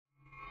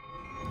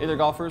Hey there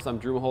golfers, I'm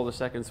Drew Mahowald of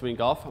Second Swing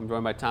Golf. I'm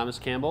joined by Thomas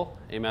Campbell,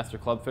 a master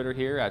club fitter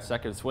here at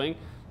Second Swing.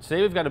 Today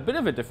we've got a bit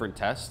of a different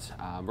test.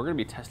 We're going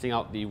to be testing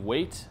out the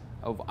weight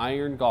of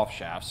iron golf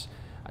shafts.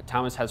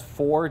 Thomas has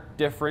 4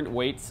 different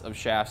weights of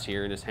shafts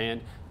here in his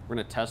hand. We're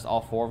going to test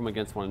all 4 of them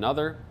against one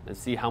another and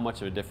see how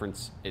much of a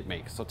difference it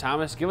makes. So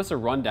Thomas, give us a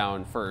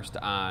rundown first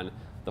on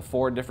the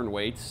 4 different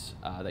weights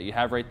that you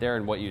have right there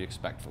and what you'd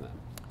expect from them.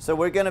 So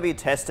we're going to be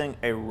testing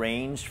a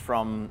range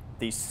from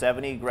the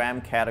 70-gram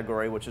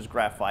category, which is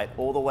graphite,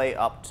 all the way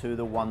up to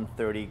the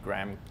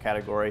 130-gram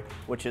category,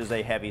 which is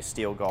a heavy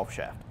steel golf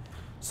shaft.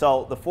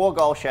 So the 4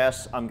 golf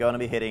shafts I'm going to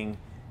be hitting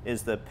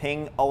is the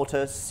Ping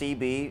Ultra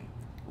CB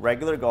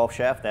regular golf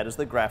shaft, that is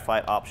the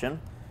graphite option,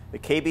 the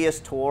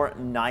KBS Tour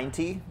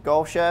 90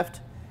 golf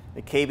shaft,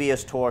 the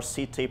KBS Tour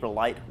C-Taper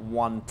Light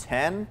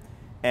 110,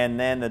 and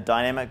then the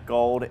Dynamic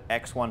Gold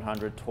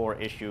X100 Tour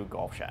Issue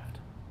golf shaft.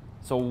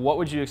 So what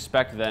would you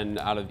expect then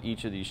out of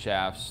each of these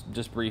shafts,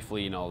 just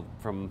briefly, you know,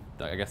 from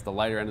I guess the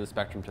lighter end of the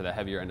spectrum to the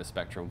heavier end of the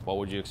spectrum? What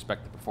would you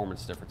expect the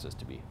performance differences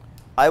to be?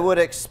 I would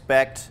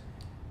expect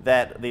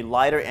that the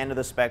lighter end of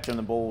the spectrum,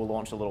 the ball will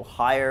launch a little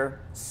higher,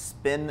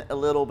 spin a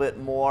little bit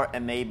more,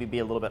 and maybe be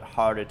a little bit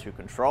harder to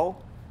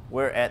control.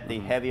 Where at the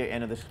heavier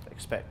end of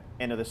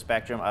the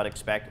spectrum, I'd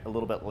expect a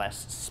little bit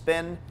less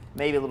spin,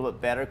 maybe a little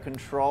bit better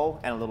control,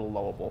 and a little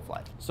lower ball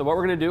flight. So what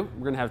we're going to do,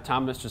 we're going to have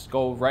Thomas just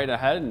go right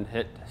ahead and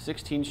hit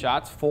 16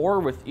 shots, 4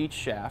 with each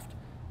shaft.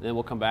 And then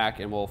we'll come back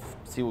and we'll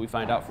see what we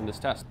find out from this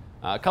test.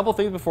 A couple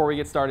things before we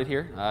get started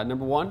here.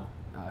 Number 1,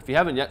 if you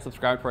haven't yet,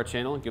 subscribe to our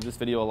channel and give this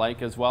video a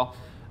like as well.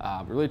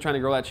 We're really trying to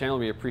grow that channel.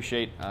 We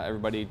appreciate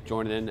everybody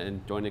joining in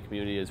and joining the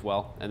community as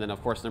well. And then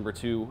of course, number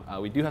 2,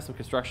 we do have some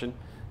construction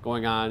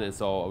going on, and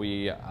so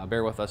we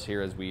bear with us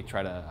here as we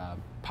try to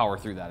power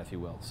through that, if you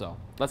will. So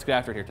let's get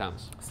after it here,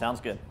 Thomas. Sounds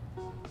good.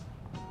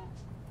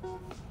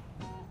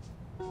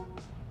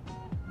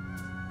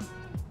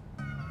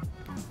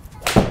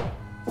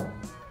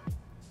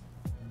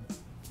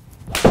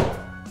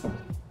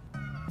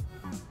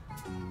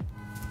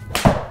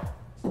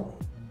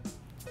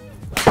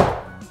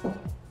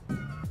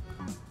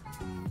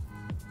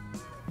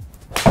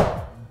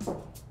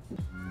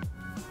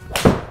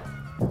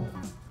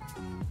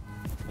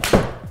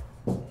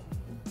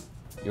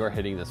 You are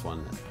hitting this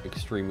one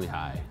extremely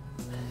high.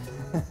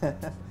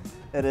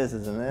 It is,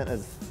 isn't it? It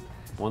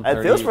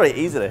 130, feels pretty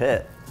easy to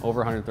hit. Over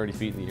 130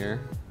 feet in the air.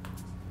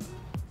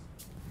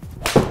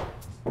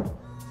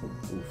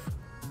 Oof.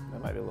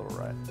 That might be a little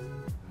right.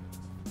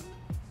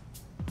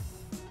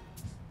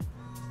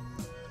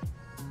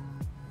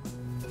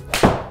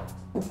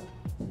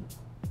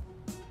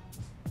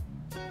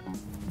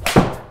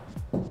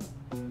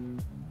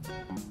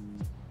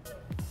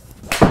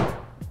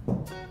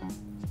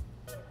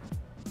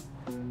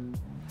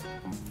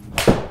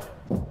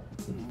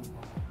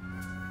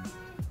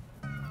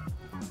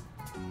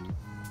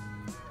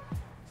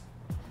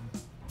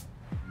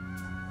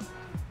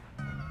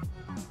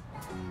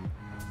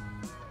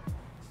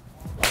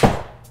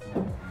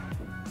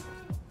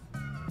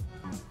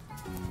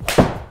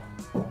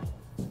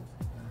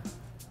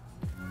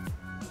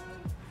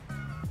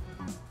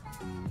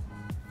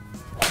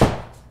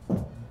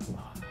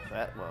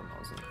 That one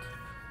wasn't.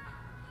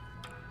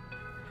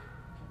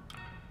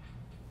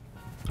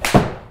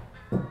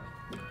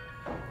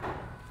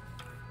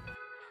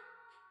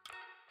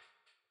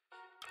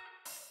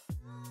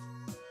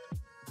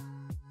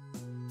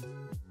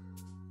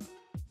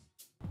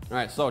 All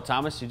right, so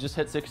Thomas, you just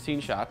hit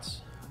 16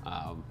 shots.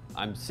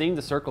 I'm seeing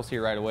the circles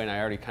here right away, and I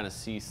already kind of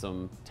see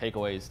some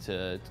takeaways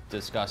to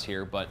discuss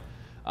here, but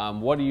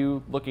what are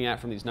you looking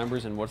at from these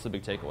numbers, and what's the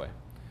big takeaway?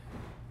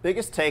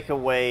 Biggest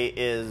takeaway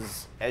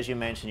is, as you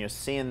mentioned, you're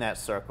seeing that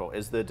circle,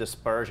 is the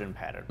dispersion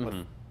pattern.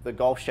 With the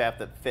golf shaft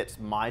that fits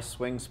my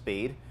swing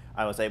speed,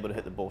 I was able to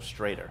hit the ball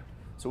straighter.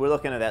 So we're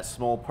looking at that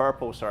small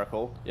purple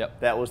circle. Yep.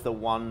 That was the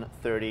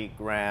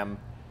 130-gram,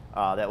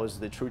 that was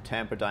the True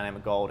Temper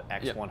Dynamic Gold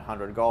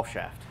X100 golf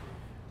shaft.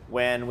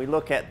 When we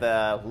look at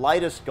the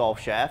lightest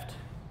golf shaft,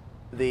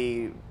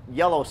 the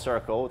yellow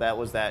circle, that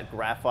was that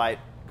graphite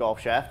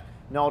golf shaft,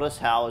 notice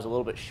how it was a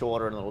little bit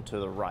shorter and a little to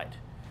the right.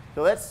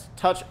 So let's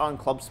touch on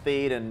club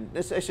speed, and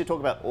let's actually talk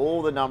about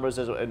all the numbers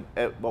as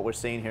what we're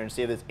seeing here and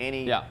see if there's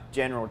any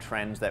general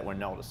trends that we're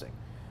noticing.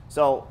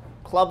 So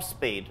club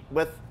speed,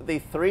 with the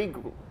 3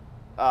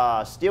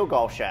 steel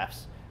golf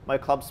shafts, my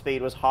club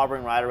speed was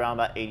hovering right around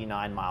about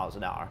 89 miles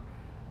an hour.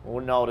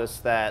 We'll notice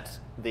that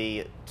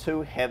the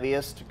 2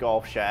 heaviest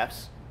golf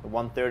shafts, the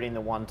 130 and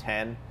the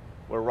 110,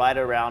 were right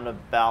around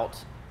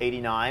about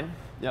 89.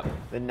 Yep.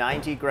 The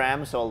 90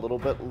 grams, so a little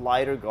bit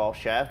lighter golf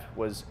shaft,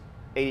 was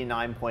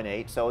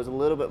 89.8, so it was a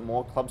little bit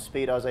more club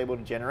speed I was able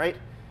to generate.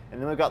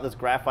 And then we've got this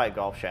graphite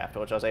golf shaft,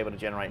 which I was able to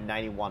generate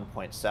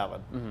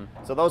 91.7.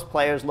 So those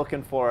players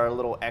looking for a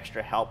little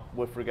extra help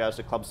with regards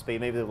to club speed,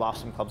 maybe they've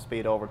lost some club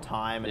speed over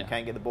time and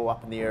can't get the ball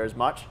up in the air as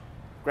much,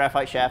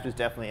 graphite shaft is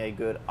definitely a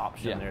good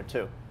option there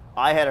too.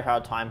 I had a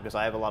hard time because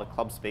I have a lot of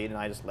club speed and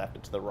I just left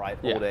it to the right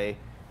all day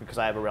because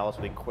I have a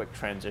relatively quick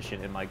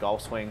transition in my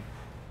golf swing.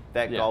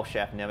 That golf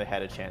shaft never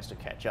had a chance to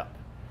catch up.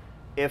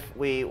 if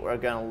we were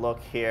going to look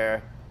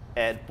here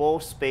at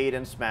both speed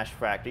and smash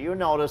factor, you'll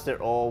notice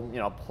they're all,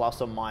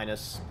 plus or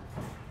minus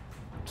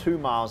 2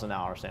 miles an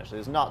hour essentially.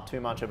 There's not too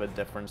much of a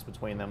difference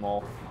between them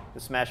all. The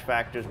smash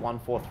factor is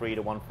 143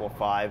 to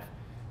 145.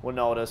 We'll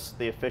notice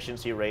the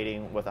efficiency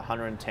rating with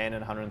 110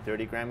 and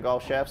 130 gram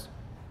golf shafts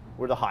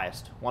were the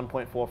highest,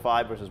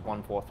 1.45 versus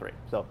 143.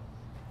 So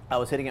I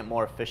was hitting it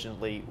more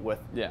efficiently with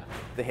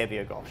the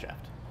heavier golf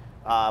shaft.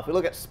 If we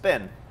look at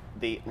spin,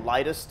 the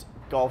lightest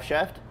golf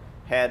shaft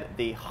had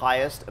the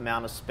highest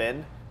amount of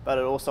spin, but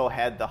it also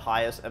had the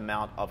highest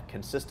amount of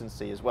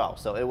consistency as well.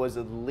 So it was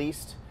the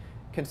least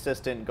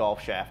consistent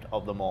golf shaft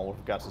of them all with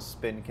regards to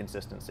spin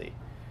consistency.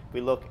 If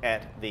we look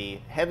at the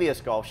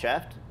heaviest golf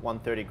shaft,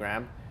 130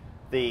 gram,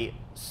 the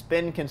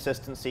spin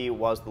consistency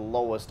was the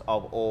lowest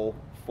of all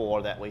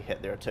 4 that we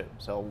hit there too.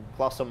 So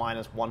plus or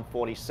minus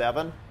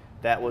 147,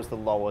 that was the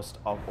lowest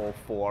of all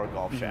 4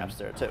 golf shafts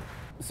there too.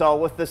 So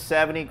with the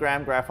 70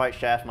 gram graphite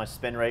shaft, my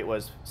spin rate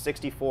was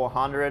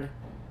 6,400.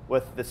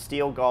 With the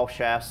steel golf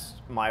shafts,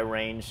 my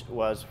range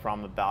was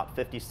from about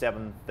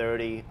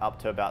 57.30 up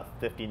to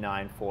about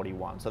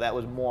 59.41. So that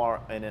was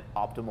more in an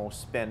optimal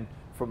spin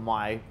for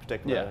my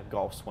particular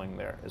golf swing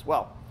there as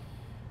well.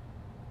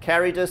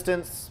 Carry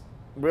distance,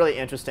 really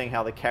interesting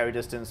how the carry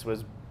distance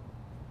was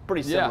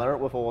pretty similar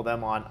with all of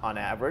them on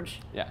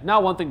average. Yeah.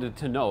 Now, one thing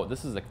to note,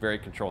 this is a very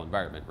controlled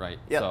environment, right?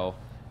 Yep. So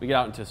we get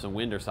out into some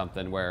wind or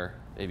something where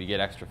maybe you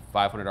get extra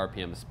 500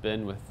 RPM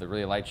spin with the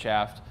really light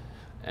shaft,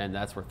 and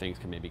that's where things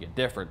can maybe get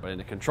different. But in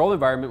a controlled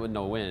environment with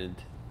no wind,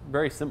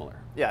 very similar.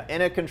 Yeah,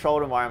 in a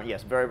controlled environment,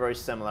 yes, very, very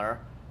similar.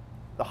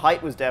 The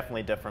height was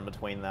definitely different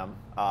between them.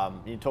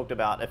 You talked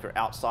about if you're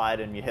outside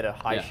and you hit a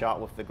high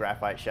shot with the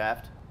graphite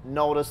shaft.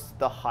 Notice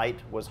the height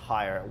was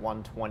higher at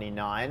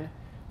 129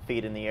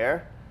 feet in the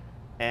air,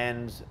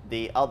 and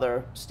the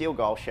other steel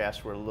golf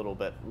shafts were a little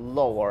bit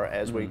lower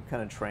as we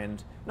kind of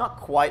trend. Not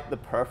quite the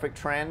perfect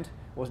trend.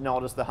 Was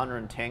notice the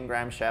 110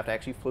 gram shaft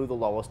actually flew the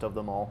lowest of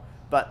them all,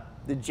 but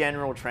the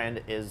general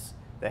trend is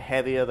the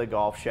heavier the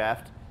golf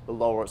shaft, the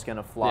lower it's going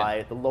to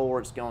fly, the lower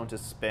it's going to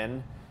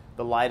spin.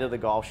 The lighter the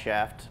golf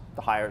shaft,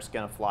 the higher it's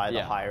going to fly,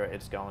 the higher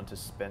it's going to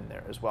spin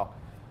there as well.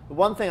 The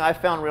one thing I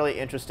found really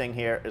interesting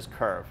here is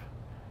curve.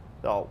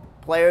 So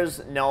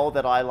players know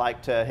that I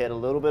like to hit a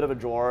little bit of a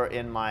drawer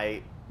in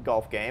my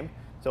golf game.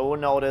 So we'll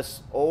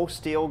notice all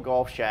steel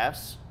golf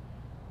shafts.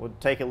 We'll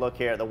take a look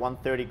here at the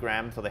 130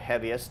 gram, so the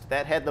heaviest.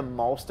 That had the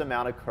most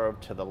amount of curve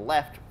to the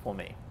left for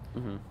me.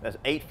 There's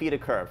 8 feet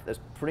of curve. That's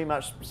pretty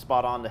much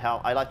spot on to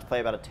how I like to play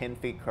about a 10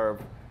 feet curve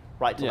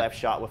right to left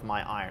shot with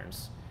my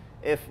irons.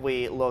 If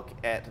we look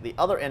at the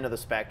other end of the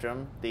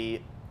spectrum,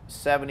 the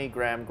 70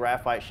 gram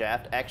graphite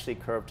shaft actually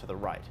curved to the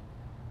right.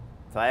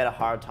 So I had a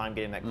hard time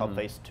getting that club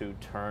face to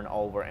turn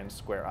over and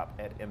square up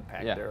at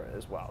impact there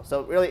as well.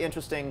 So really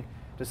interesting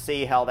to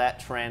see how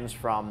that trends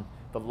from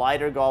the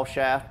lighter golf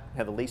shaft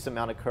had the least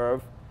amount of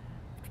curve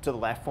to the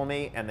left for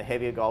me, and the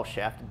heavier golf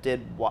shaft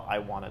did what I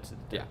wanted to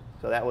do.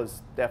 So that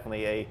was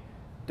definitely a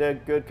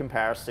good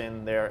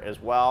comparison there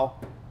as well.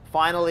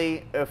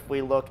 Finally, if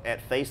we look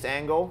at face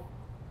angle,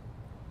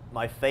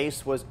 my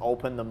face was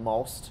open the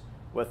most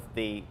with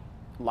the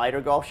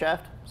lighter golf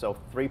shaft, so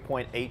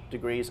 3.8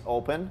 degrees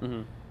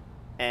open,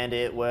 and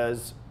it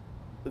was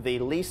the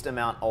least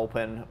amount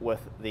open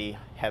with the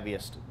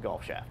heaviest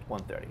golf shaft,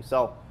 130.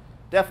 So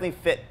definitely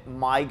fit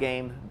my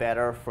game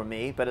better for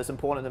me, but it's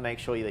important to make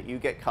sure that you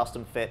get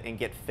custom fit and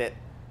get fit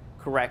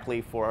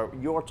correctly for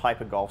your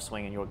type of golf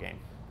swing in your game.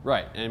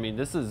 Right, and I mean,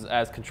 this is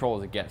as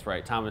controlled as it gets,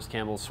 right? Thomas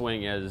Campbell's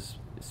swing is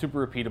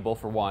super repeatable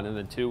for one, and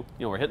then two,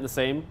 we're hitting the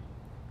same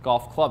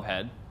golf club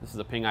head. This is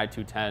a Ping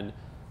I-210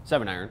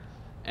 7-iron,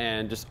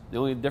 and just the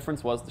only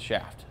difference was the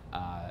shaft,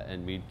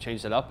 and we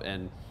changed it up,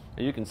 and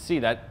you can see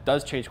that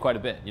does change quite a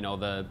bit.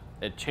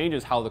 It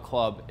changes how the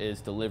club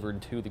is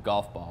delivered to the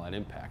golf ball at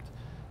impact.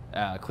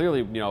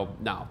 Clearly, now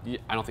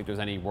I don't think there's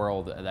any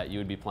world that you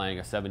would be playing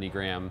a 70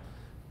 gram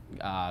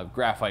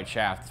graphite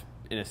shaft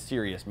in a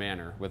serious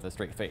manner with a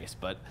straight face,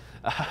 but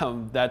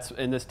that's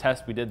in this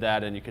test we did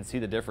that, and you can see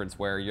the difference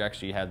where you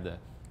actually had the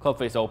club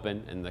face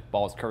open and the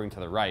ball is curving to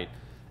the right,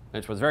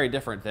 which was very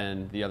different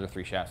than the other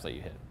 3 shafts that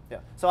you hit. Yeah.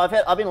 So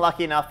I've been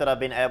lucky enough that I've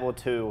been able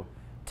to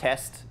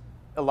test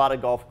a lot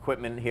of golf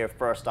equipment here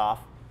first off.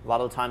 A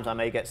lot of the times I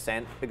may get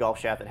sent a golf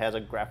shaft that has a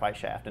graphite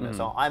shaft in it,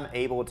 so I'm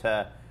able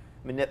to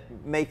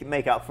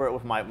make up for it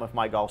with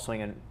my golf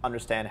swing and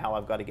understand how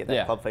I've got to get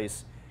that club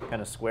face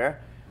kind of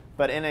square.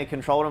 But in a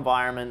controlled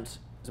environment,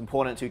 it's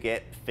important to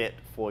get fit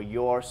for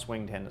your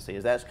swing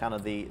tendencies. That's kind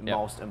of the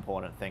most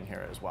important thing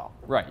here as well.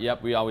 Right.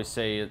 Yep. We always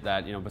say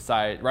that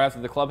right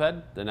after the club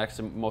head, the next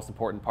most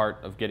important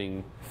part of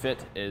getting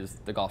fit is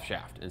the golf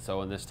shaft. And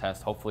so in this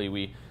test, hopefully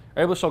we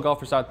are able to show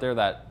golfers out there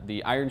that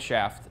the iron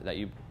shaft that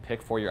you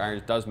pick for your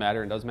irons does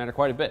matter, and does matter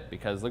quite a bit,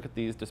 because look at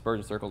these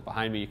dispersion circles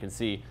behind me. You can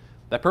see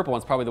that purple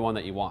one's probably the one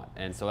that you want,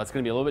 and so that's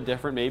going to be a little bit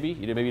different. Maybe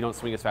you don't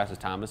swing as fast as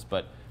Thomas,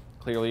 but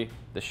clearly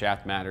the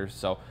shaft matters.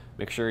 So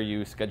make sure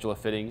you schedule a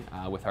fitting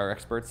with our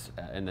experts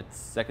in the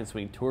Second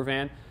Swing Tour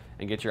van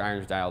and get your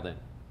irons dialed in.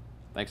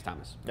 Thanks,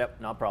 Thomas.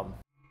 Yep, no problem.